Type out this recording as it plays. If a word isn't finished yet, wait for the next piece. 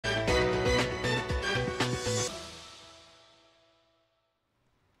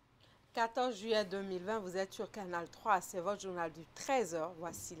14 juillet 2020, vous êtes sur Canal 3, c'est votre journal du 13h.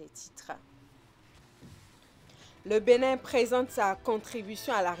 Voici les titres. Le Bénin présente sa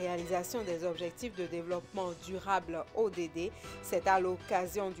contribution à la réalisation des objectifs de développement durable ODD. C'est à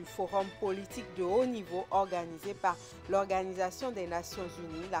l'occasion du forum politique de haut niveau organisé par l'Organisation des Nations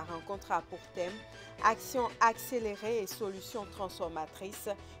Unies. La rencontre a pour thème « Action accélérée et solutions transformatrices,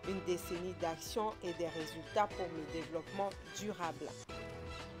 une décennie d'action et des résultats pour le développement durable ».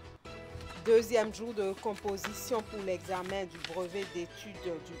 Deuxième jour de composition pour l'examen du brevet d'études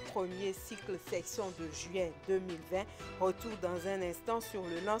du premier cycle section de juillet 2020. Retour dans un instant sur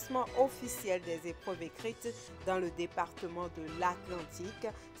le lancement officiel des épreuves écrites dans le département de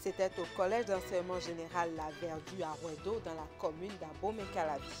l'Atlantique. C'était au collège d'enseignement général La Verdue à Ouedo dans la commune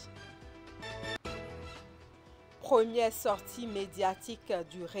d'Abomey-Calavi. Première sortie médiatique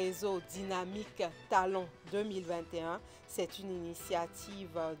du réseau dynamique Talent 2021. C'est une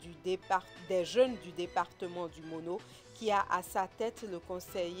initiative des jeunes du département du Mono qui a à sa tête le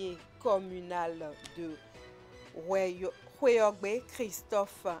conseiller communal de Hueyogbe,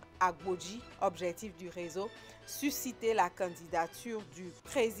 Christophe Agboji. Objectif du réseau, susciter la candidature du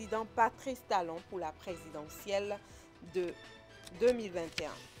président Patrice Talon pour la présidentielle de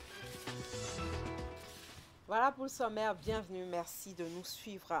 2021. Voilà pour le sommaire, bienvenue, merci de nous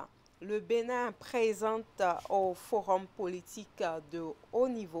suivre. Le Bénin présente au forum politique de haut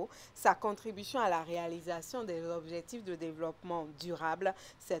niveau sa contribution à la réalisation des objectifs de développement durable.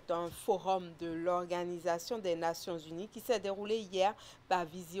 C'est un forum de l'Organisation des Nations Unies qui s'est déroulé hier par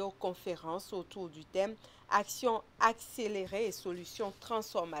visioconférence autour du thème « Action accélérée et solutions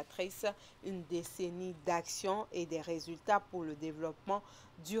transformatrices, une décennie d'action et des résultats pour le développement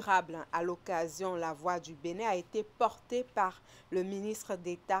durable ». À l'occasion, la voix du Bénin a été portée par le ministre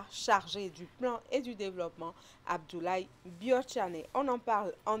d'État chargé du plan et du développement, Abdoulaye Biotchane. On en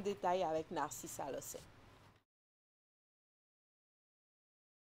parle en détail avec Narcisse Alossé.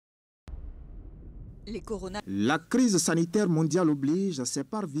 La crise sanitaire mondiale oblige, c'est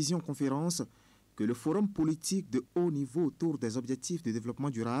par visioconférence que le forum politique de haut niveau autour des objectifs de développement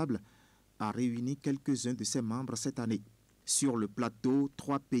durable a réuni quelques-uns de ses membres cette année. Sur le plateau,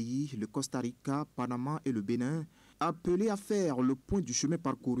 3 pays, le Costa Rica, Panama et le Bénin, appelés à faire le point du chemin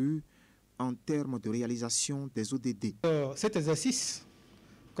parcouru en termes de réalisation des ODD. Cet exercice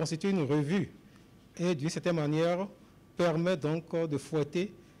constitue une revue et d'une certaine manière permet donc de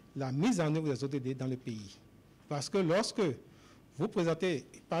fouetter la mise en œuvre des ODD dans le pays. Parce que lorsque vous présentez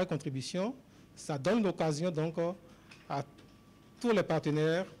pareille contribution, ça donne l'occasion donc à tous les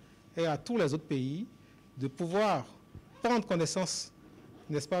partenaires et à tous les autres pays de pouvoir prendre connaissance,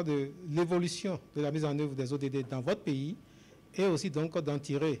 n'est-ce pas, de l'évolution de la mise en œuvre des ODD dans votre pays et aussi donc d'en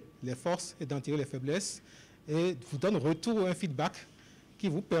tirer les forces et d'en tirer les faiblesses et vous donne retour un feedback qui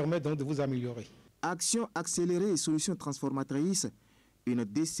vous permet donc de vous améliorer. Action accélérée et solutions transformatrices, une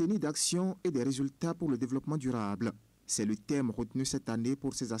décennie d'action et des résultats pour le développement durable. C'est le thème retenu cette année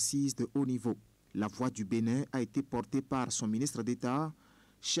pour ces assises de haut niveau. La voix du Bénin a été portée par son ministre d'État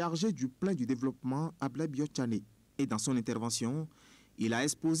chargé du plan du développement, Abdoulaye Biotchane. Et dans son intervention, il a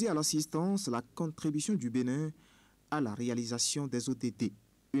exposé à l'assistance la contribution du Bénin à la réalisation des ODD.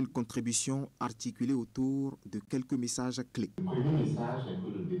 Une contribution articulée autour de quelques messages clés. Le premier message est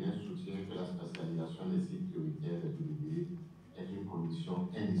que le Bénin soutient que la spatialisation des sites prioritaires des ODD est une condition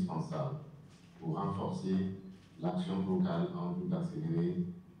indispensable pour renforcer l'action locale en vue d'accélérer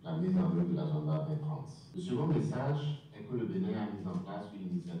la mise en œuvre de l'agenda 2030. Le second message est que le Bénin a mis en place une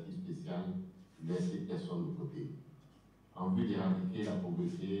initiative spéciale laisser personne de côté, en vue d'éradiquer la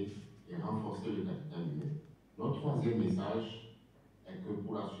pauvreté et renforcer le capital humain. Notre troisième message est que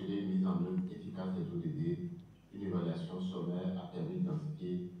pour assurer une mise en œuvre efficace des ODD, une évaluation sommaire a permis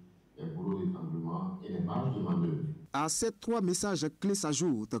d'identifier les boulots d'étranglement et les marges de manœuvre. À ces 3 messages clés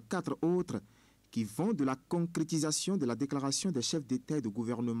s'ajoutent 4 autres qui vont de la concrétisation de la déclaration des chefs d'État et de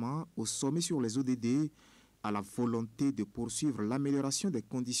gouvernement au sommet sur les ODD à la volonté de poursuivre l'amélioration des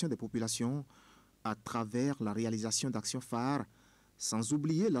conditions des populations à travers la réalisation d'actions phares, sans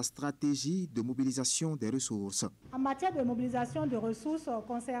oublier la stratégie de mobilisation des ressources. En matière de mobilisation de ressources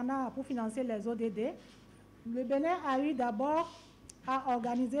pour financer les ODD, le Bénin a eu d'abord à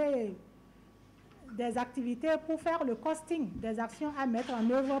organiser des activités pour faire le costing des actions à mettre en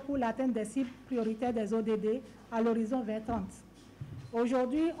œuvre pour l'atteinte des cibles prioritaires des ODD à l'horizon 2030.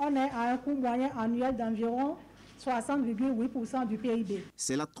 Aujourd'hui, on est à un coût moyen annuel d'environ 60,8% du PIB.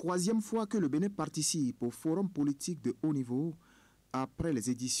 C'est la 3e fois que le Bénin participe au forum politique de haut niveau après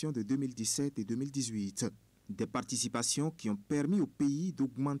les éditions de 2017 et 2018. Des participations qui ont permis au pays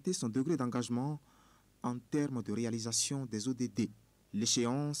d'augmenter son degré d'engagement en termes de réalisation des ODD.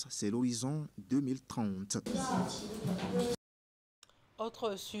 L'échéance, c'est l'horizon 2030.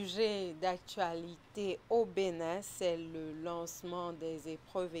 Autre sujet d'actualité au Bénin, c'est le lancement des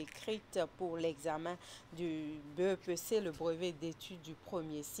épreuves écrites pour l'examen du BEPC, le brevet d'études du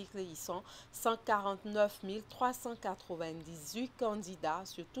premier cycle. Ils sont 149 398 candidats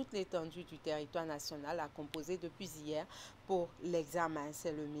sur toute l'étendue du territoire national à composer depuis hier pour l'examen.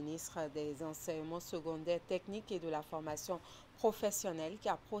 C'est le ministre des Enseignements secondaires techniques et de la formation professionnelle qui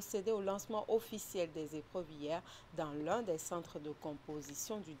a procédé au lancement officiel des épreuves hier dans l'un des centres de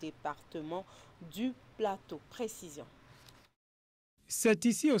composition du département du Plateau. Précision. C'est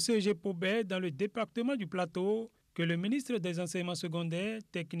ici au CEG Pobet, dans le département du Plateau, que le ministre des Enseignements secondaires,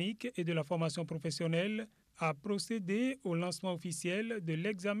 techniques et de la formation professionnelle a procédé au lancement officiel de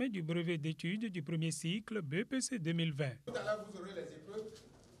l'examen du brevet d'études du premier cycle BEPC 2020. Tout à l'heure, vous aurez les épreuves.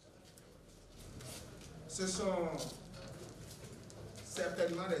 Ce sont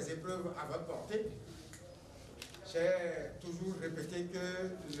certainement des épreuves à votre portée. J'ai toujours répété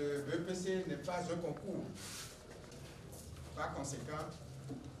que le BEPC n'est pas un concours. Par conséquent,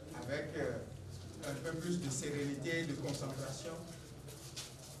 avec un peu plus de sérénité, de concentration,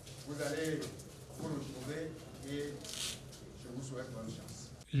 vous allez vous retrouver et je vous souhaite bonne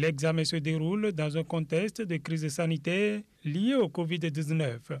chance. L'examen se déroule dans un contexte de crise sanitaire liée au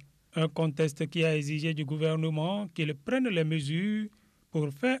Covid-19. Un contexte qui a exigé du gouvernement qu'il prenne les mesures pour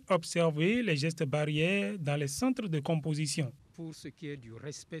faire observer les gestes barrières dans les centres de composition. Pour ce qui est du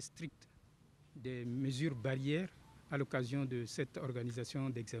respect strict des mesures barrières à l'occasion de cette organisation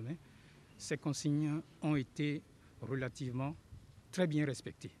d'examen, ces consignes ont été relativement très bien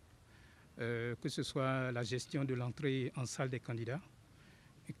respectées. Que ce soit la gestion de l'entrée en salle des candidats,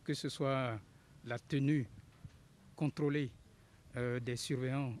 que ce soit la tenue contrôlée des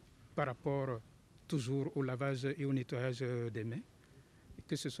surveillants par rapport toujours au lavage et au nettoyage des mains,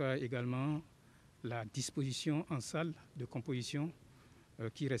 que ce soit également la disposition en salle de composition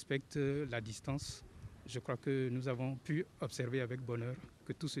qui respecte la distance. Je crois que nous avons pu observer avec bonheur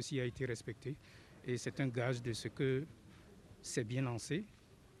que tout ceci a été respecté et c'est un gage de ce que c'est bien lancé,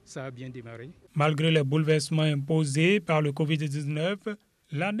 ça a bien démarré. Malgré les bouleversements imposés par le Covid-19,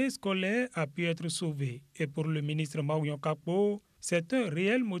 l'année scolaire a pu être sauvée et pour le ministre Maouyon Kapo, c'est un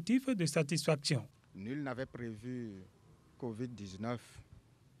réel motif de satisfaction. Nul n'avait prévu Covid-19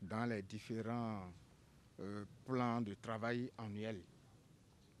 dans les différents plans de travail annuels.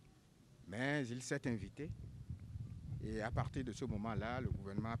 Mais il s'est invité et à partir de ce moment-là, le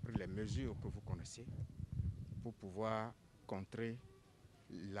gouvernement a pris les mesures que vous connaissez pour pouvoir contrer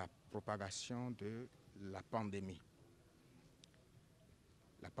la propagation de la pandémie.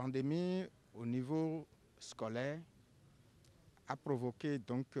 La pandémie au niveau scolaire a provoqué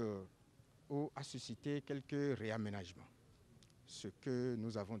donc ou a suscité quelques réaménagements, ce que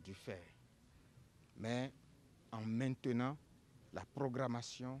nous avons dû faire, mais en maintenant la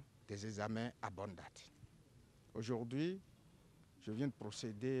programmation des examens à bonne date. Aujourd'hui, je viens de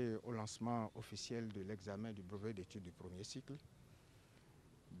procéder au lancement officiel de l'examen du brevet d'études du premier cycle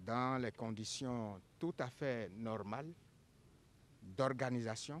dans les conditions tout à fait normales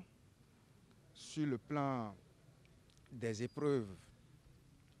d'organisation sur le plan des épreuves,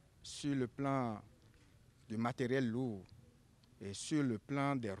 sur le plan du matériel lourd et sur le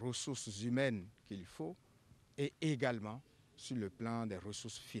plan des ressources humaines qu'il faut et également sur le plan des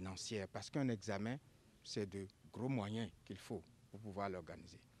ressources financières parce qu'un examen, c'est de gros moyens qu'il faut pour pouvoir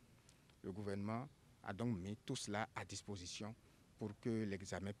l'organiser. Le gouvernement a donc mis tout cela à disposition pour que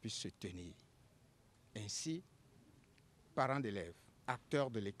l'examen puisse se tenir. Ainsi, parents d'élèves, acteurs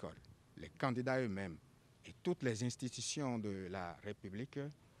de l'école, les candidats eux-mêmes et toutes les institutions de la République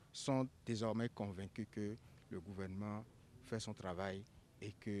sont désormais convaincus que le gouvernement fait son travail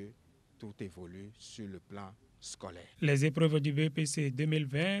et que tout évolue sur le plan scolaire. Les épreuves du BEPC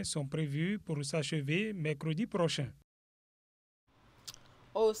 2020 sont prévues pour s'achever mercredi prochain.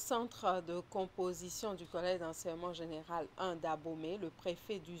 Au centre de composition du collège d'enseignement général 1 d'Abomey, le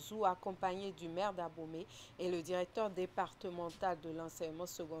préfet du Zou, accompagné du maire d'Abomey et le directeur départemental de l'enseignement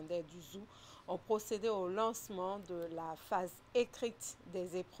secondaire du Zou, ont procédé au lancement de la phase écrite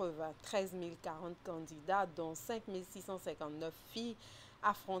des épreuves. 13 040 candidats, dont 5 659 filles,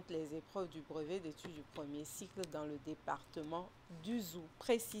 affrontent les épreuves du brevet d'études du premier cycle dans le département du Zou.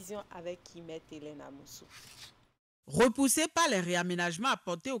 Précision avec Kimet Hélène Moussou. Repoussé par les réaménagements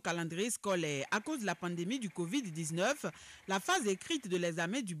apportés au calendrier scolaire à cause de la pandémie du Covid-19, la phase écrite de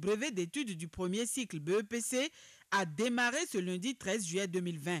l'examen du brevet d'études du premier cycle BEPC a démarré ce lundi 13 juillet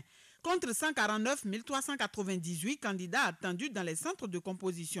 2020. contre 149 398 candidats attendus dans les centres de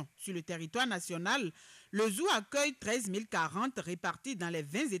composition. Sur le territoire national, le zoo accueille 13 040 répartis dans les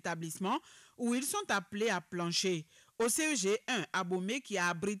 20 établissements où ils sont appelés à plancher. Au CEG 1 à Bomé, qui a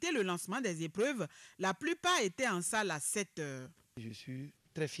abrité le lancement des épreuves, la plupart étaient en salle à 7 heures. Je suis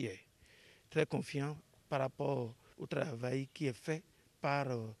très fier, très confiant par rapport au travail qui est fait par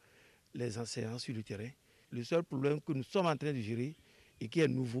les enseignants sur le terrain. Le seul problème que nous sommes en train de gérer et qui est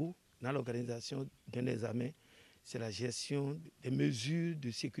nouveau dans l'organisation d'un examen, c'est la gestion des mesures de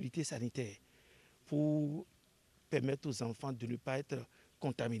sécurité sanitaire pour permettre aux enfants de ne pas être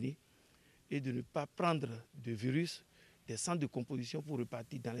contaminés et de ne pas prendre de virus des centres de composition pour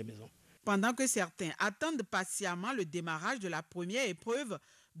repartir dans les maisons. Pendant que certains attendent patiemment le démarrage de la première épreuve,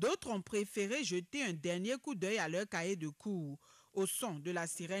 d'autres ont préféré jeter un dernier coup d'œil à leur cahier de cours. Au son de la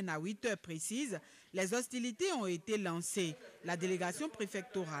sirène à 8 heures précises, les hostilités ont été lancées. La délégation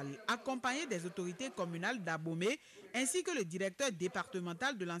préfectorale, accompagnée des autorités communales d'Abomey, ainsi que le directeur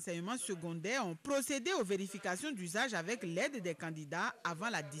départemental de l'enseignement secondaire, ont procédé aux vérifications d'usage avec l'aide des candidats avant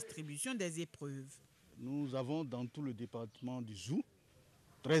la distribution des épreuves. Nous avons dans tout le département du Zou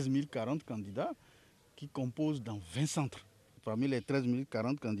 13 040 candidats qui composent dans 20 centres. Parmi les 13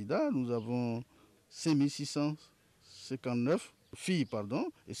 040 candidats, nous avons 5 659 filles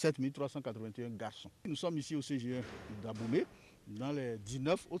et 7 381 garçons. Nous sommes ici au CGE d'Abomey, dans les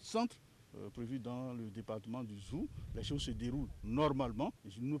 19 autres centres prévus dans le département du Zou. Les choses se déroulent normalement et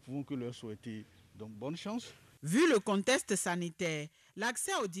nous ne pouvons que leur souhaiter donc bonne chance. Vu le contexte sanitaire,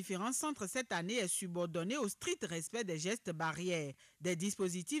 l'accès aux différents centres cette année est subordonné au strict respect des gestes barrières. Des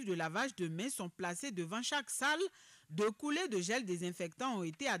dispositifs de lavage de mains sont placés devant chaque salle. 2 coulées de gel désinfectant ont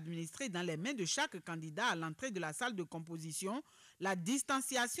été administrées dans les mains de chaque candidat à l'entrée de la salle de composition. La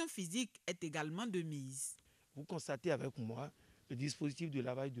distanciation physique est également de mise. Vous constatez avec moi le dispositif de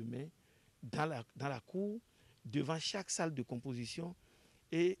lavage de mains dans la cour, devant chaque salle de composition,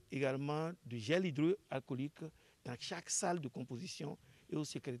 et également du gel hydroalcoolique dans chaque salle de composition et au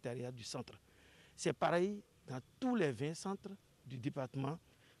secrétariat du centre. C'est pareil dans tous les 20 centres du département.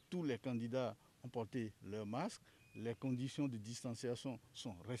 Tous les candidats ont porté leur masque, les conditions de distanciation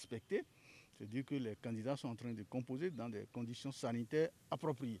sont respectées. C'est-à-dire que les candidats sont en train de composer dans des conditions sanitaires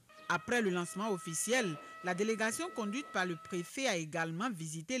appropriées. Après le lancement officiel, la délégation conduite par le préfet a également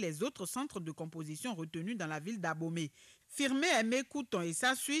visité les autres centres de composition retenus dans la ville d'Abomey. Firmé Aimé Couton et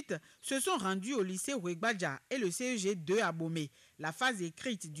sa suite se sont rendus au lycée Ouegbadja et le CEG 2 à Abomey. La phase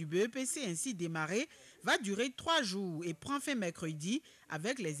écrite du BEPC ainsi démarrée va durer 3 jours et prend fin mercredi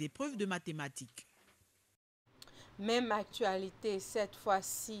avec les épreuves de mathématiques. Même actualité cette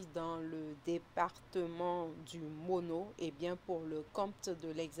fois-ci dans le département du Mono, et bien pour le compte de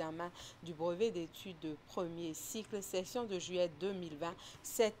l'examen du brevet d'études de premier cycle, session de juillet 2020,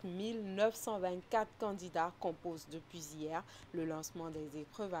 7 924 candidats composent depuis hier. Le lancement des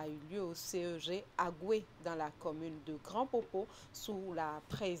épreuves a eu lieu au CEG Agoué dans la commune de Grand Popo sous la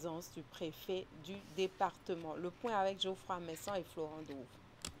présence du préfet du département. Le point avec Geoffroy Messon et Florent Douve.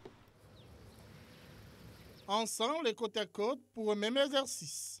 Ensemble et côte à côte pour un même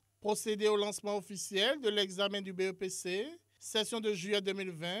exercice. Procéder au lancement officiel de l'examen du BEPC, session de juillet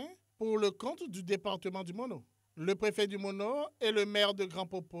 2020, pour le compte du département du Mono. Le préfet du Mono et le maire de Grand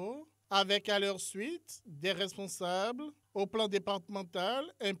Popo, avec à leur suite des responsables au plan départemental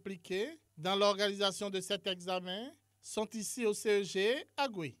impliqués dans l'organisation de cet examen, sont ici au CEG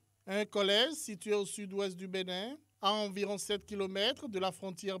Agoué, un collège situé au sud-ouest du Bénin, à environ 7 km de la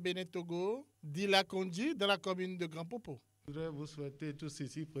frontière Bénin-Togo, dit LATOUNDI, dans la commune de Grand Popo. Je voudrais vous souhaiter tous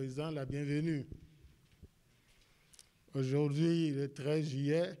ici présents la bienvenue. Aujourd'hui, le 13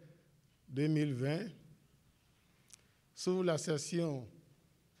 juillet 2020, sous la session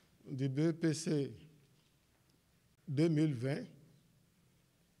du BEPC 2020,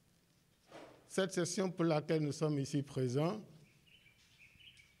 cette session pour laquelle nous sommes ici présents,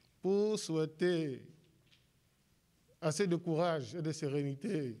 pour souhaiter assez de courage et de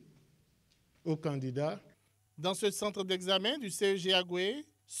sérénité aux candidats. Dans ce centre d'examen du CEG Agoué,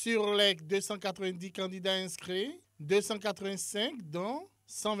 sur les 290 candidats inscrits, 285 dont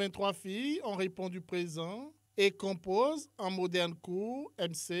 123 filles ont répondu présent et composent en moderne court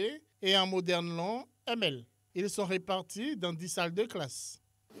MC et en moderne long ML. Ils sont répartis dans 10 salles de classe.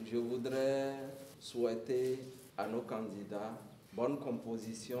 Je voudrais souhaiter à nos candidats bonne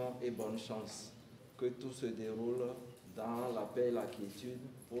composition et bonne chance. Que tout se déroule dans la paix et la quiétude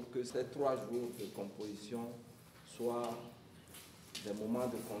pour que ces 3 jours de composition soient des moments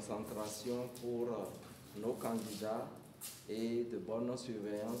de concentration pour nos candidats et de bonne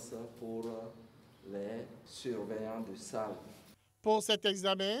surveillance pour les surveillants de salle. Pour cet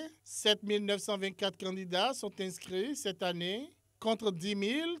examen, 7 924 candidats sont inscrits cette année contre 10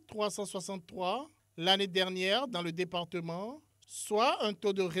 363 l'année dernière dans le département, soit un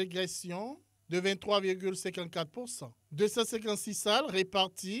taux de régression de 23,54%. 256 salles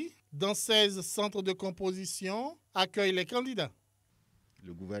réparties dans 16 centres de composition accueillent les candidats.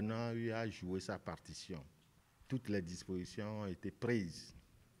 Le gouvernement a joué sa partition. Toutes les dispositions ont été prises.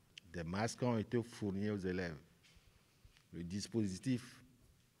 Des masques ont été fournis aux élèves. Le dispositif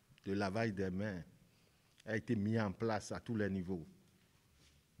de lavage des mains a été mis en place à tous les niveaux.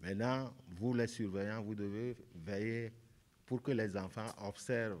 Maintenant, vous les surveillants, vous devez veiller pour que les enfants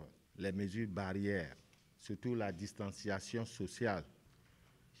observent les mesures barrières, surtout la distanciation sociale.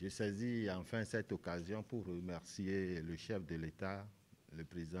 Je saisis enfin cette occasion pour remercier le chef de l'État, le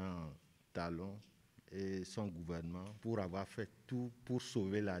président Talon et son gouvernement pour avoir fait tout pour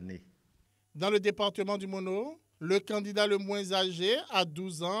sauver l'année. Dans le département du Mono, le candidat le moins âgé a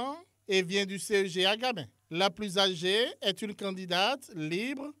 12 ans et vient du CEG à Gamin. La plus âgée est une candidate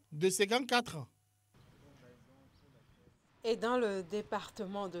libre de 54 ans. Et dans le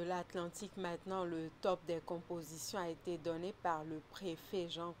département de l'Atlantique, maintenant, le top des compositions a été donné par le préfet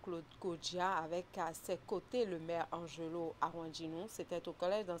Jean-Claude Kodja avec à ses côtés le maire Angelo Arwandjinou. C'était au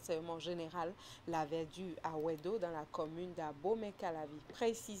collège d'enseignement général La Verdure à Ouedo dans la commune d'Abomey-Calavi.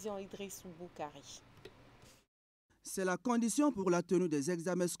 Précision Idriss Boukari. C'est la condition pour la tenue des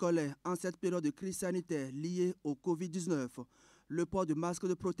examens scolaires en cette période de crise sanitaire liée au Covid-19. Le port de masques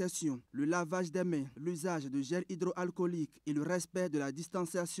de protection, le lavage des mains, l'usage de gel hydroalcoolique et le respect de la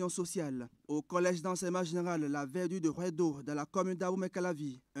distanciation sociale. Au collège d'enseignement général La Verdure de Ouedo, dans la commune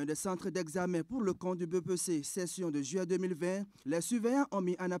d'Abomey-Calavi, un des centres d'examen pour le compte du BEPC, session de juillet 2020, les surveillants ont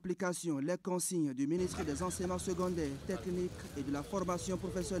mis en application les consignes du ministre des Enseignements secondaires, techniques et de la formation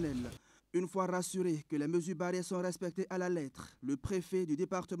professionnelle. Une fois rassuré que les mesures barrières sont respectées à la lettre, le préfet du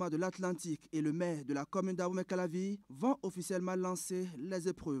département de l'Atlantique et le maire de la commune d'Abomey-Calavi vont officiellement lancer les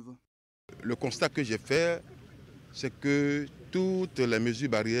épreuves. Le constat que j'ai fait, c'est que toutes les mesures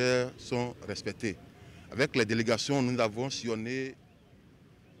barrières sont respectées. Avec les délégations, nous avons sillonné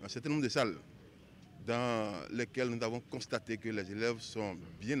un certain nombre de salles dans lesquelles nous avons constaté que les élèves sont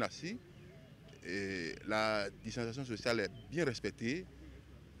bien assis et la distanciation sociale est bien respectée.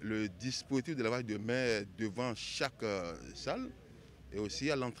 Le dispositif de lavage de mains devant chaque salle et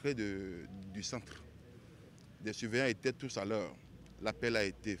aussi à l'entrée du centre. Les surveillants étaient tous à l'heure. L'appel a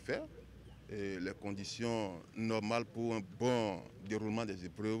été fait et les conditions normales pour un bon déroulement des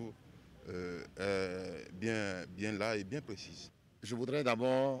épreuves bien là et bien précises. Je voudrais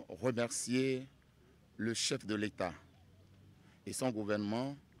d'abord remercier le chef de l'État et son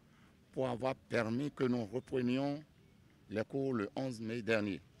gouvernement pour avoir permis que nous reprenions les cours le 11 mai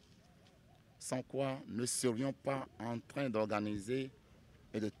dernier. Sans quoi nous ne serions pas en train d'organiser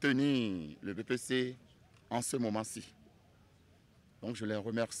et de tenir le BPC en ce moment-ci. Donc je les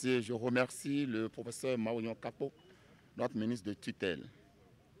remercie. Je remercie le professeur Maouignon Capo, notre ministre de tutelle.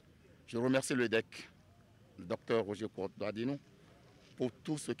 Je remercie le DEC, le docteur Roger Kouadouadinou, pour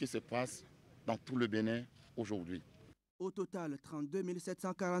tout ce qui se passe dans tout le Bénin aujourd'hui. Au total, 32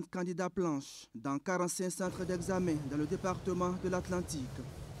 740 candidats planches dans 45 centres d'examen dans le département de l'Atlantique.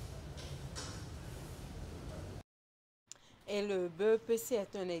 Et le BEPC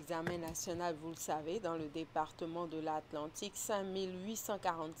est un examen national, vous le savez, dans le département de l'Atlantique. 5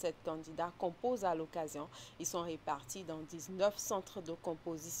 847 candidats composent à l'occasion. Ils sont répartis dans 19 centres de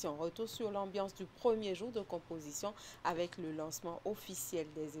composition. Retour sur l'ambiance du premier jour de composition avec le lancement officiel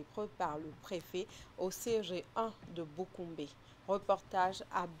des épreuves par le préfet au CEG 1 de Boukoumbe. Reportage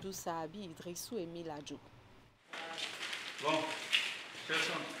Abdou Sahabi, Idrissou et Miladjou. Bon,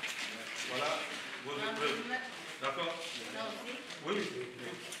 personne. Voilà vos épreuves. D'accord? Oui.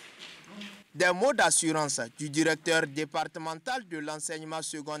 Des mots d'assurance du directeur départemental de l'enseignement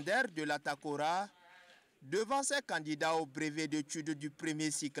secondaire de la Takora devant ses candidats au brevet d'études du premier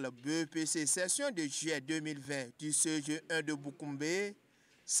cycle BEPC session de juillet 2020 du CEG 1 de Boukoumbe,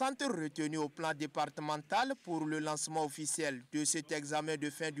 centre retenu au plan départemental pour le lancement officiel de cet examen de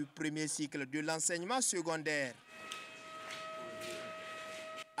fin du premier cycle de l'enseignement secondaire.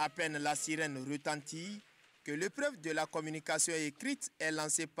 À peine la sirène retentit que l'épreuve de la communication écrite est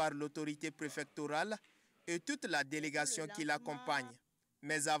lancée par l'autorité préfectorale et toute la délégation qui l'accompagne.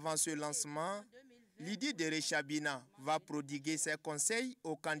 Mais avant ce lancement, Lydie Derechabina va prodiguer ses conseils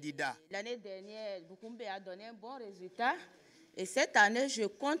aux candidats. L'année dernière, Boukoumbe a donné un bon résultat et cette année, je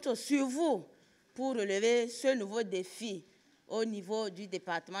compte sur vous pour relever ce nouveau défi au niveau du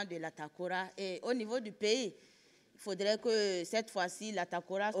département de la Takora et au niveau du pays. Il faudrait que cette fois-ci, la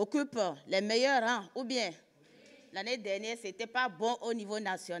Takora occupe les meilleurs rangs, ou bien l'année dernière, ce n'était pas bon au niveau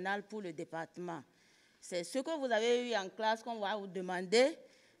national pour le département. C'est ce que vous avez eu en classe qu'on va vous demander.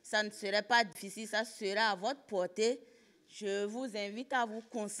 Ça ne serait pas difficile, ça sera à votre portée. Je vous invite à vous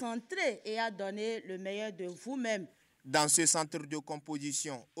concentrer et à donner le meilleur de vous-même. Dans ce centre de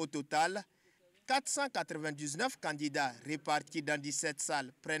composition, au total, 499 candidats répartis dans 17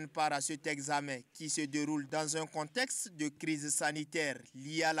 salles prennent part à cet examen qui se déroule dans un contexte de crise sanitaire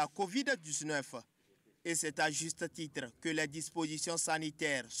liée à la Covid-19. Et c'est à juste titre que les dispositions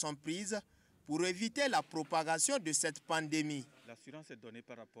sanitaires sont prises pour éviter la propagation de cette pandémie. L'assurance est donnée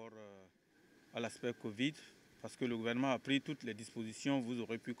par rapport à l'aspect Covid parce que le gouvernement a pris toutes les dispositions. Vous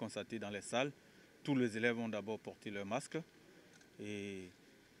aurez pu constater dans les salles, tous les élèves ont d'abord porté leur masque et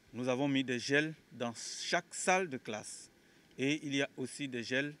nous avons mis des gels dans chaque salle de classe. Et il y a aussi des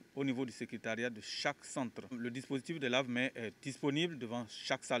gels au niveau du secrétariat de chaque centre. Le dispositif de lave-mains est disponible devant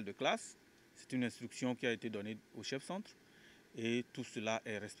chaque salle de classe. C'est une instruction qui a été donnée au chef centre. Et tout cela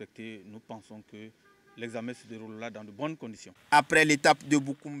est respecté. Nous pensons que l'examen se déroulera dans de bonnes conditions. Après l'étape de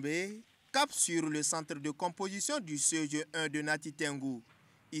Boukoumbe, cap sur le centre de composition du CEG1 de Natitengu.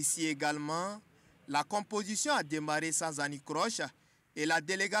 Ici également, la composition a démarré sans anicroche. Et la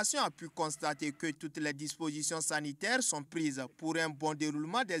délégation a pu constater que toutes les dispositions sanitaires sont prises pour un bon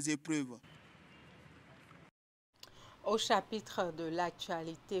déroulement des épreuves. Au chapitre de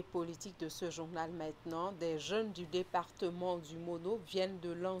l'actualité politique de ce journal maintenant, des jeunes du département du Mono viennent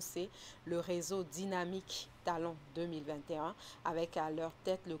de lancer le réseau dynamique Talent 2021 avec à leur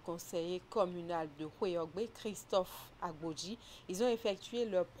tête le conseiller communal de Hueyogbe, Christophe Agboji. Ils ont effectué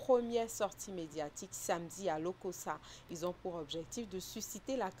leur première sortie médiatique samedi à Lokossa. Ils ont pour objectif de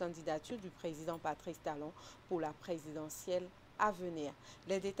susciter la candidature du président Patrice Talon pour la présidentielle à venir.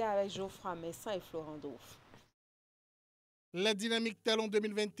 Les détails avec Geoffroy Messin et Florent Dauve. La dynamique Talent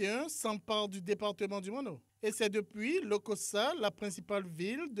 2021 s'empare du département du Mono. Et c'est depuis Lokossa, la principale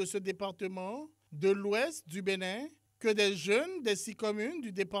ville de ce département, de l'ouest du Bénin, que des jeunes des 6 communes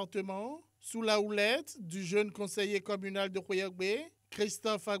du département, sous la houlette du jeune conseiller communal de Hueyogbe,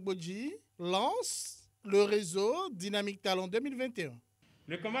 Christophe Agboji, lancent le réseau Dynamique Talent 2021.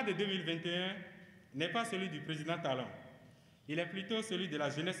 Le combat de 2021 n'est pas celui du président Talon. Il est plutôt celui de la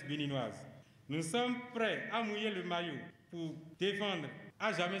jeunesse béninoise. Nous sommes prêts à mouiller le maillot pour défendre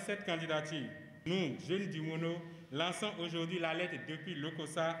à jamais cette candidature. Nous, jeunes du Mono, lançons aujourd'hui la lettre depuis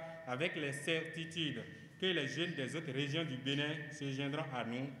Lokossa avec les certitudes que les jeunes des autres régions du Bénin se joindront à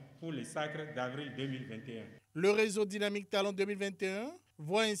nous pour le sacre d'avril 2021. Le réseau Dynamique Talent 2021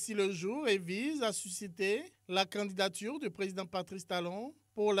 voit ainsi le jour et vise à susciter la candidature du président Patrice Talon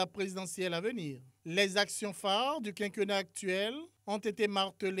pour la présidentielle à venir. Les actions phares du quinquennat actuel ont été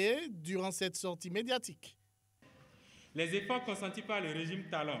martelées durant cette sortie médiatique. Les efforts consentis par le régime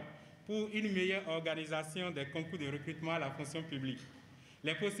Talon pour une meilleure organisation des concours de recrutement à la fonction publique,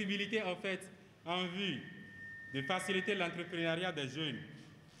 les possibilités offertes en vue de faciliter l'entrepreneuriat des jeunes,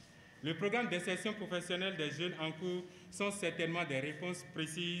 le programme d'insertion professionnelle des jeunes en cours sont certainement des réponses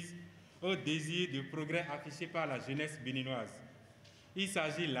précises au désir de progrès affiché par la jeunesse béninoise. Il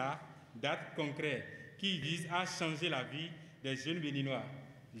s'agit là d'actes concrets qui visent à changer la vie des jeunes béninois.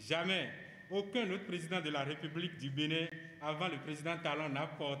 Jamais aucun autre président de la République du Bénin avant le président Talon n'a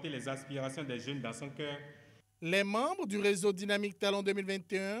porté les aspirations des jeunes dans son cœur. Les membres du réseau Dynamique Talent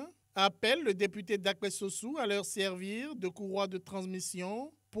 2021 appellent le député d'Akwesossou à leur servir de courroie de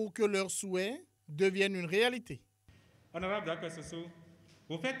transmission pour que leurs souhaits deviennent une réalité. Honorable d'Akwesossou,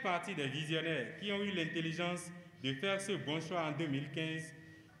 vous faites partie des visionnaires qui ont eu l'intelligence de faire ce bon choix en 2015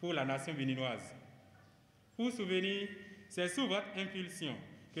 pour la nation béninoise. Pour souvenir, c'est sous votre impulsion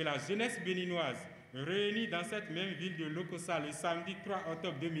que la jeunesse béninoise, réunie dans cette même ville de Lokossa le samedi 3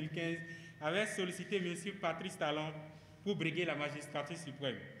 octobre 2015, avait sollicité M. Patrice Talon pour briguer la magistrature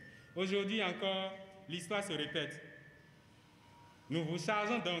suprême. Aujourd'hui encore, l'histoire se répète. Nous vous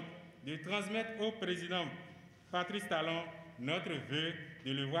chargeons donc de transmettre au président Patrice Talon notre vœu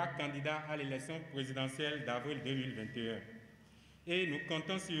de le voir candidat à l'élection présidentielle d'avril 2021. Et nous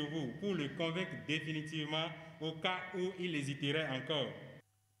comptons sur vous pour le convaincre définitivement au cas où il hésiterait encore.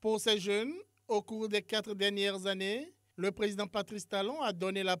 Pour ces jeunes, au cours des 4 dernières années, le président Patrice Talon a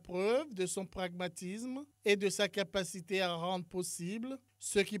donné la preuve de son pragmatisme et de sa capacité à rendre possible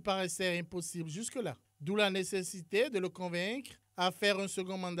ce qui paraissait impossible jusque-là. D'où la nécessité de le convaincre à faire un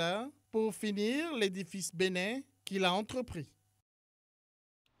second mandat pour finir l'édifice bénin qu'il a entrepris.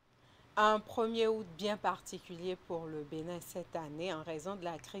 Un 1er août bien particulier pour le Bénin cette année en raison de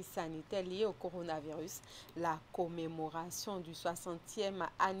la crise sanitaire liée au coronavirus. La commémoration du 60e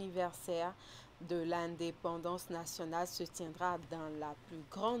anniversaire de l'indépendance nationale se tiendra dans la plus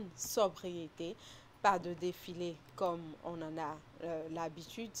grande sobriété Pas de défilé comme on en a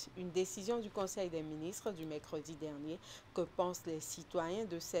l'habitude. Une décision du Conseil des ministres du mercredi dernier. Que pensent les citoyens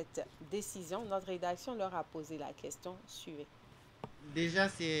de cette décision? Notre rédaction leur a posé la question. Suivez. Déjà,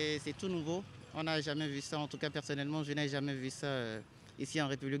 c'est tout nouveau. On n'a jamais vu ça. En tout cas, personnellement, je n'ai jamais vu ça ici en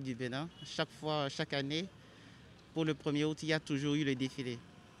République du Bénin. Chaque année, pour le 1er août, il y a toujours eu le défilé.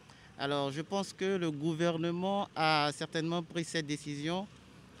 Alors, je pense que le gouvernement a certainement pris cette décision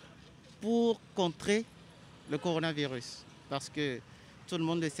pour contrer le coronavirus. Parce que tout le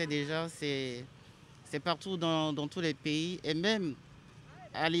monde le sait déjà, c'est partout dans tous les pays, et même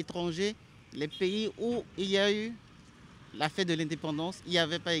à l'étranger, les pays où il y a eu la fête de l'indépendance, il n'y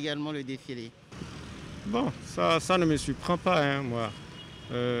avait pas également le défilé. Bon, ça ne me surprend pas, hein, moi.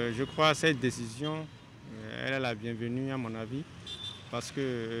 Je crois que cette décision, elle est la bienvenue à mon avis, parce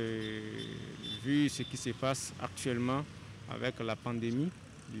que vu ce qui se passe actuellement avec la pandémie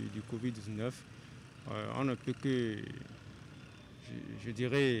du Covid-19, on ne peut que, je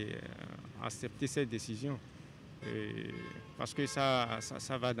dirais, accepter cette décision, parce que ça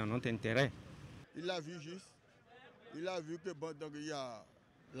va dans notre intérêt. Il a vu juste, il a vu que bon, donc, il y a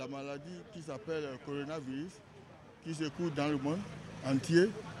la maladie qui s'appelle coronavirus, qui se court dans le monde entier.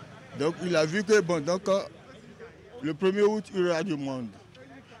 Donc il a vu que bon, donc, le 1er août, il y aura du monde.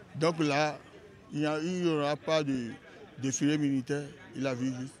 Donc là, il n'y aura pas de défilé militaire, il a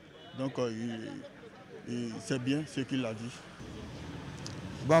vu juste. Donc c'est bien ce qu'il a dit.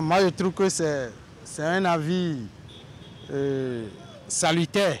 Bon, moi je trouve que c'est un avis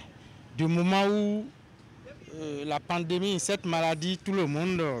salutaire du moment où la pandémie, cette maladie, tout le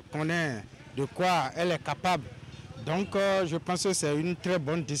monde connaît de quoi elle est capable. Donc je pense que c'est une très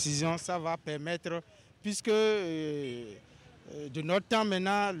bonne décision. Ça va permettre, puisque de notre temps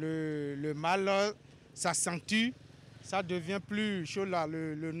maintenant, le mal s'accentue, ça devient plus chaud là.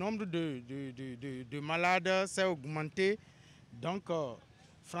 Le nombre de malades s'est augmenté. Donc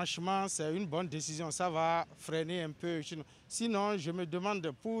franchement, c'est une bonne décision. Ça va freiner un peu. Sinon, je me demande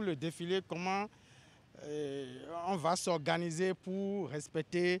pour le défilé comment on va s'organiser pour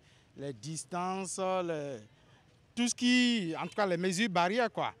respecter les distances, tout ce qui, en tout cas les mesures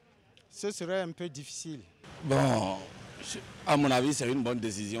barrières, quoi. Ce serait un peu difficile. Bon, à mon avis, c'est une bonne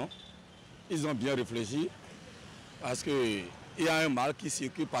décision. Ils ont bien réfléchi parce qu'il y a un mal qui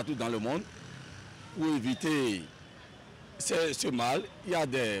circule partout dans le monde. Pour éviter ce mal, il y a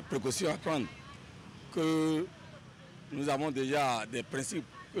des précautions à prendre. Que nous avons déjà des principes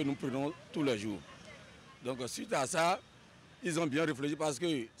que nous prenons tous les jours. Donc suite à ça, ils ont bien réfléchi parce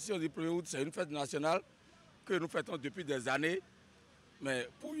que si on dit 1er août, c'est une fête nationale que nous fêtons depuis des années. Mais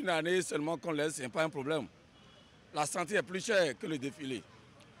pour une année seulement qu'on laisse, ce n'est pas un problème. La santé est plus chère que le défilé.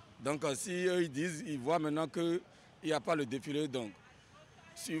 Donc si eux ils disent, ils voient maintenant qu'il n'y a pas le défilé, donc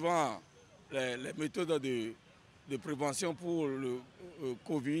suivant les méthodes de prévention pour le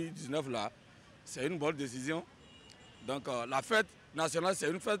Covid-19 là, c'est une bonne décision. Donc la fête nationale, c'est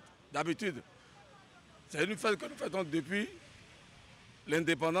une fête d'habitude. C'est une fête que nous fêtons depuis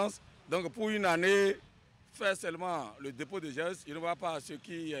l'indépendance. Donc pour une année, faire seulement le dépôt de gestes, il ne va pas ce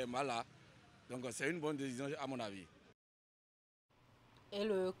qui est mal là. Donc c'est une bonne décision à mon avis. Et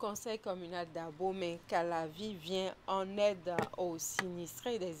le conseil communal d'Abomey-Calavi vient en aide aux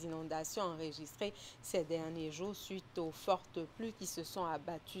sinistrés des inondations enregistrées ces derniers jours suite aux fortes pluies qui se sont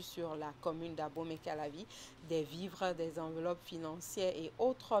abattues sur la commune d'Abomey-Calavi. Des vivres, des enveloppes financières et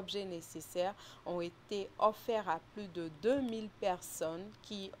autres objets nécessaires ont été offerts à plus de 2000 personnes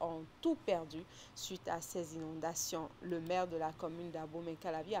qui ont tout perdu suite à ces inondations. Le maire de la commune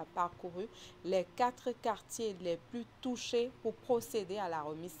d'Abomey-Calavi a parcouru les 4 quartiers les plus touchés pour procéder à la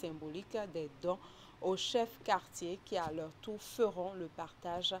remise symbolique des dons aux chefs quartiers qui à leur tour feront le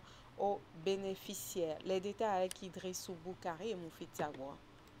partage aux bénéficiaires. Les détails avec Idrissou Boukari et Moufid Tiagoua.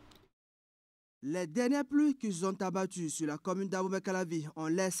 Les dernières pluies qu'ils ont abattues sur la commune d'Abomey-Calavi ont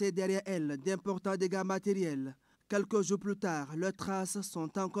laissé derrière elles d'importants dégâts matériels. Quelques jours plus tard, leurs traces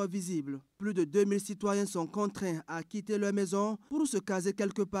sont encore visibles. Plus de 2000 citoyens sont contraints à quitter leur maison pour se caser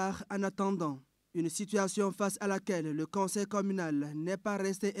quelque part en attendant. Une situation face à laquelle le conseil communal n'est pas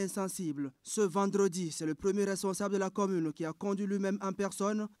resté insensible. Ce vendredi, c'est le premier responsable de la commune qui a conduit lui-même en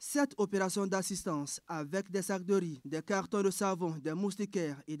personne cette opération d'assistance avec des sacs de riz, des cartons de savon, des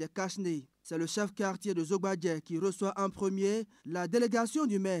moustiquaires et des cache-nez. C'est le chef quartier de Zogbadia qui reçoit en premier la délégation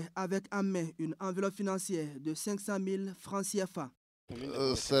du maire avec en main une enveloppe financière de 500 000 francs CFA.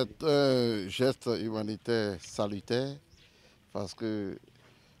 C'est un geste humanitaire salutaire parce que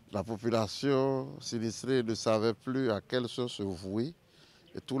la population sinistrée ne savait plus à quelle chose se vouer.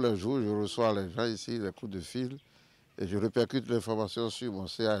 Et tous les jours, je reçois les gens ici, des coups de fil, et je répercute l'information sur mon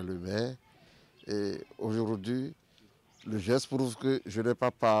CA et le maire. Et aujourd'hui, le geste prouve que je n'ai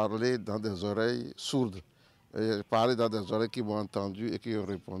pas parlé dans des oreilles sourdes. J'ai parlé dans des oreilles qui m'ont entendu et qui ont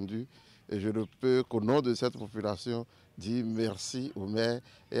répondu. Et je ne peux qu'au nom de cette population dire merci au maire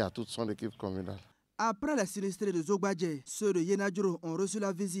et à toute son équipe communale. Après la sinistrée de Zogbadje, ceux de Yenadjuro ont reçu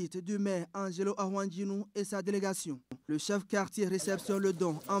la visite du maire Angelo Ahwanjinou et sa délégation. Le chef quartier réceptionne le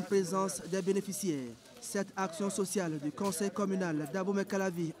don en présence des bénéficiaires. Cette action sociale du conseil communal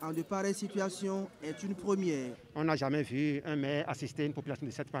d'Abomey-Calavi en de pareilles situations est une première. On n'a jamais vu un maire assister une population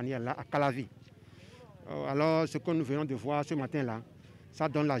de cette manière-là à Calavi. Alors ce que nous venons de voir ce matin-là, ça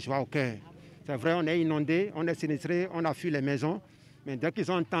donne la joie au cœur. C'est vrai, on est inondé, on est sinistré, on a fui les maisons, mais dès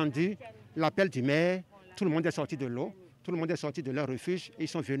qu'ils ont entendu l'appel du maire, tout le monde est sorti de l'eau, tout le monde est sorti de leur refuge, et ils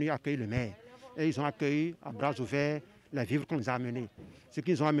sont venus accueillir le maire. Et ils ont accueilli à bras ouverts les vivres qu'on nous a amenés. Ce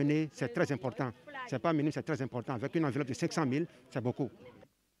qu'ils ont amené, c'est très important. Ce n'est pas minime, c'est très important. Avec une enveloppe de 500 000, c'est beaucoup.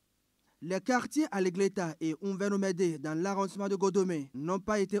 Les quartiers Alegleta et Umvenomede dans l'arrondissement de Godomé n'ont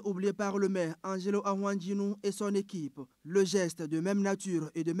pas été oubliés par le maire Angelo Ahwanjinou et son équipe. Le geste de même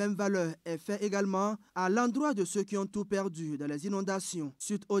nature et de même valeur est fait également à l'endroit de ceux qui ont tout perdu dans les inondations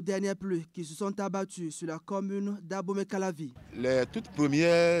suite aux dernières pluies qui se sont abattues sur la commune d'Abomey-Calavi. Les toutes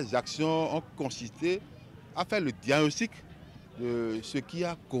premières actions ont consisté à faire le diagnostic de ce qui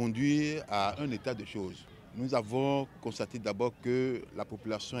a conduit à un état de choses. Nous avons constaté d'abord que la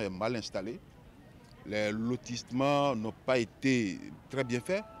population est mal installée. Les lotissements n'ont pas été très bien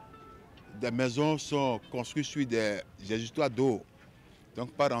faits. Des maisons sont construites sur des histoires d'eau.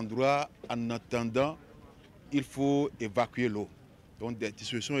 Donc par endroit, en attendant, il faut évacuer l'eau. Donc des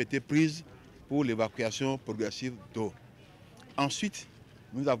dispositions ont été prises pour l'évacuation progressive d'eau. Ensuite,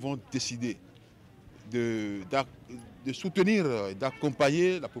 nous avons décidé de soutenir,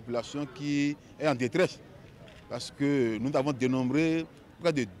 d'accompagner la population qui est en détresse. Parce que nous avons dénombré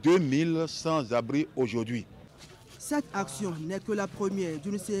près de 2000 sans-abri aujourd'hui. Cette action n'est que la première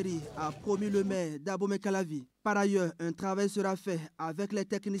d'une série, a promis le maire d'Abomey-Calavi. Par ailleurs, un travail sera fait avec les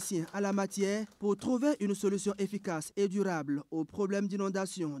techniciens à la matière pour trouver une solution efficace et durable aux problèmes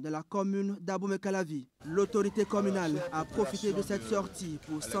d'inondation de la commune d'Abomey-Calavi. L'autorité communale a profité de cette sortie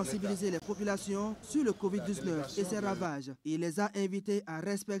pour sensibiliser les populations sur le Covid-19 et ses ravages. Il les a invités à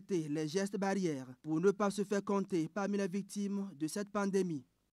respecter les gestes barrières pour ne pas se faire compter parmi les victimes de cette pandémie.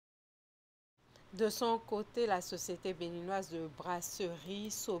 De son côté, la société béninoise de brasserie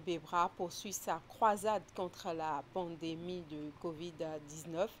Sobebra poursuit sa croisade contre la pandémie de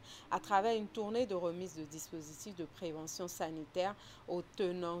Covid-19 à travers une tournée de remise de dispositifs de prévention sanitaire aux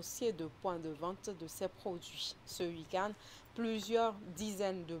tenanciers de points de vente de ces produits. Ce week-end, plusieurs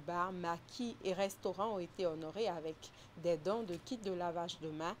dizaines de bars, maquis et restaurants ont été honorés avec des dons de kits de lavage de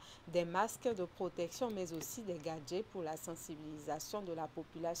mains, des masques de protection, mais aussi des gadgets pour la sensibilisation de la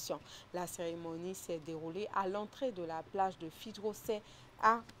population. La cérémonie s'est déroulée à l'entrée de la plage de Fidrosset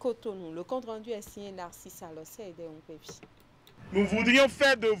à Cotonou. Le compte-rendu est signé Narcisse Alossé et Déon Pépi. Nous voudrions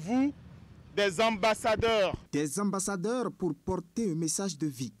faire de vous des ambassadeurs. Des ambassadeurs pour porter un message de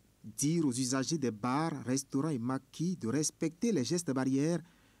vie. Dire aux usagers des bars, restaurants et maquis de respecter les gestes barrières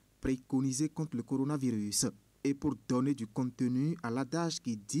préconisés contre le coronavirus. Et pour donner du contenu à l'adage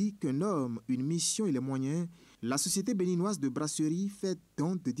qui dit qu'un homme, une mission et les moyens, la société béninoise de brasserie fait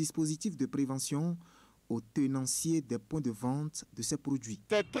don de dispositifs de prévention aux tenanciers des points de vente de ces produits.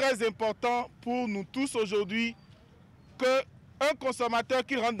 C'est très important pour nous tous aujourd'hui qu'un consommateur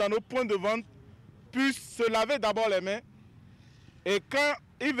qui rentre dans nos points de vente puisse se laver d'abord les mains. Et quand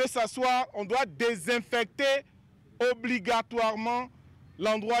il veut s'asseoir, on doit désinfecter obligatoirement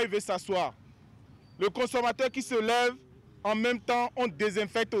l'endroit où il veut s'asseoir. Le consommateur qui se lève, en même temps, on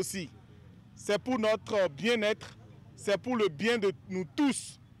désinfecte aussi. C'est pour notre bien-être, c'est pour le bien de nous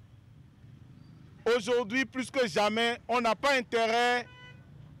tous. Aujourd'hui, plus que jamais, on n'a pas intérêt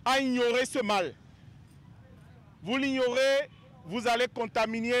à ignorer ce mal. Vous l'ignorez, vous allez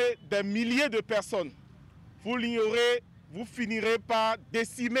contaminer des milliers de personnes. Vous l'ignorez, vous finirez par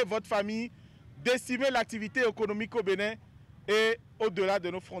décimer votre famille, décimer l'activité économique au Bénin et au-delà de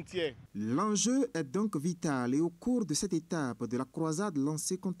nos frontières. L'enjeu est donc vital et au cours de cette étape de la croisade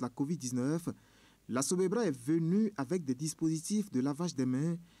lancée contre la Covid-19, la Sobebra est venue avec des dispositifs de lavage des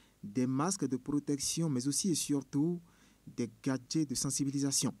mains, des masques de protection, mais aussi et surtout des gadgets de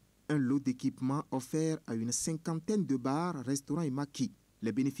sensibilisation. Un lot d'équipements offert à une cinquantaine de bars, restaurants et maquis.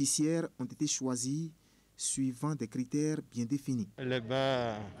 Les bénéficiaires ont été choisis suivant des critères bien définis. Les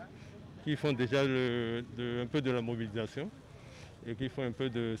bars qui font déjà un peu de la mobilisation et qui font un peu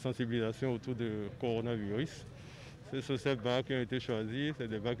de sensibilisation autour du coronavirus. Ce sont ces bars qui ont été choisis, c'est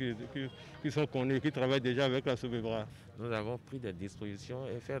des bars qui sont connus, qui travaillent déjà avec la Sobebra. Nous avons pris des dispositions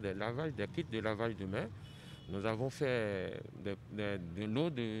et fait des lavages, des kits de lavage de mains. Nous avons fait de l'eau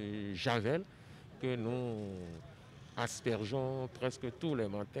de javel que nous aspergeons presque tous les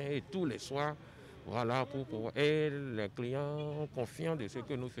matins et tous les soirs. Voilà, et les clients confiants de ce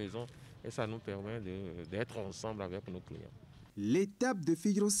que nous faisons et ça nous permet d'être ensemble avec nos clients. L'étape de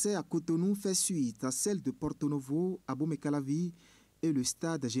Figrosé à Cotonou fait suite à celle de Porto Novo à Bomekalavi et le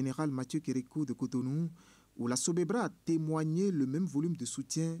stade général Mathieu Kérékou de Cotonou, où la Sobebra a témoigné le même volume de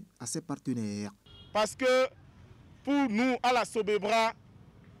soutien à ses partenaires. Parce que pour nous, à la Sobebra,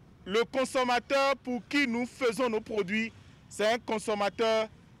 le consommateur pour qui nous faisons nos produits, c'est un consommateur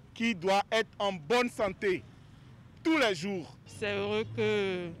qui doit être en bonne santé tous les jours. C'est heureux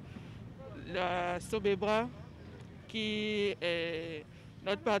que la Sobebra, qui est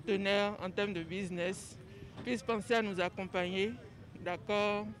notre partenaire en termes de business, puisse penser à nous accompagner,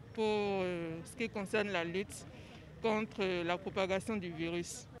 d'accord, pour ce qui concerne la lutte contre la propagation du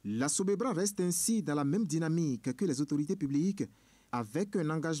virus. La Sobebra reste ainsi dans la même dynamique que les autorités publiques, avec un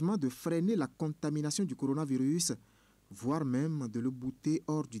engagement de freiner la contamination du coronavirus, voire même de le bouter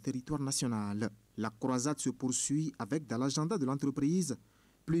hors du territoire national. La croisade se poursuit avec dans l'agenda de l'entreprise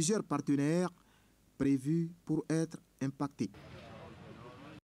plusieurs partenaires prévus pour être impactés.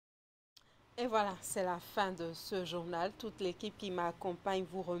 Et voilà, c'est la fin de ce journal. Toute l'équipe qui m'accompagne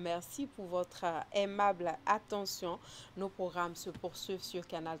vous remercie pour votre aimable attention. Nos programmes se poursuivent sur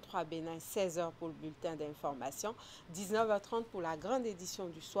Canal 3 Bénin, 16h pour le bulletin d'information, 19h30 pour la grande édition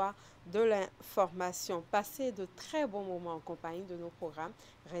du soir de l'information. Passez de très bons moments en compagnie de nos programmes.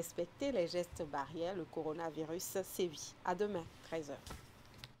 Respectez les gestes barrières, le coronavirus sévit. À demain, 13h.